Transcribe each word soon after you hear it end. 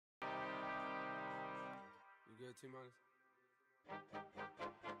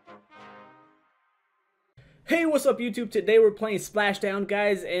Hey, what's up YouTube? Today we're playing Splashdown,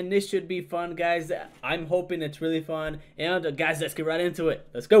 guys, and this should be fun, guys. I'm hoping it's really fun. And guys, let's get right into it.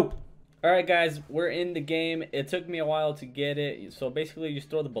 Let's go. Alright guys, we're in the game. It took me a while to get it. So basically you just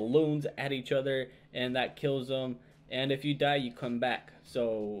throw the balloons at each other and that kills them. And if you die, you come back.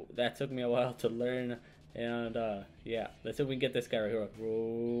 So that took me a while to learn. And yeah, let's see if we can get this guy right here.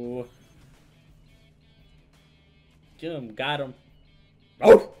 Whoa. Jim, got him.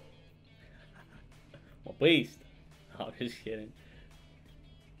 Oh! Beast. Oh, just kidding.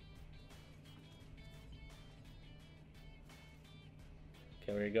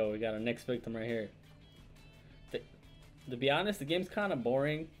 Okay, here we go. We got our next victim right here. To be honest, the game's kind of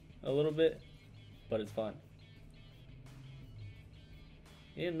boring a little bit, but it's fun.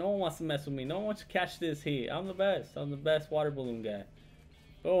 Yeah, no one wants to mess with me. No one wants to catch this heat. I'm the best. I'm the best water balloon guy.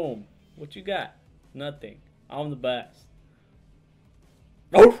 Boom. What you got? Nothing. I'm the best.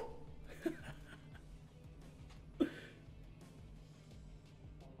 Oh!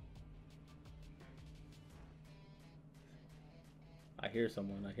 I hear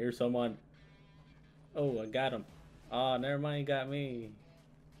someone. I hear someone. Oh, I got him. Oh, never mind. He got me.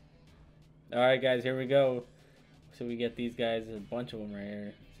 Alright, guys. Here we go. So we get these guys. There's a bunch of them right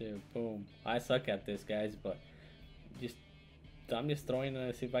here. So, boom. I suck at this, guys, but I'm just throwing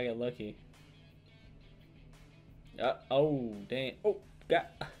to see if I get lucky. Oh, dang. Oh,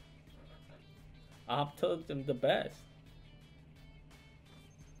 got. I'm telling them the best.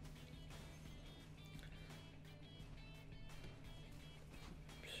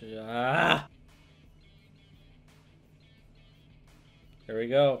 Ah. Here we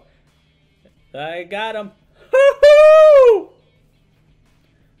go. I got him.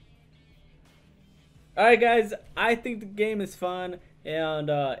 Alright guys, I think the game is fun, and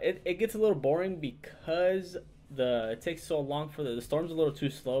it gets a little boring because it takes so long for the storm's a little too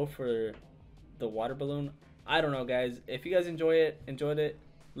slow for the water balloon. I don't know guys. If you guys enjoyed it,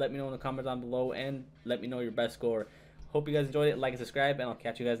 let me know in the comments down below and let me know your best score. Hope you guys enjoyed it. Like and subscribe, and I'll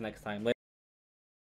catch you guys next time. Later.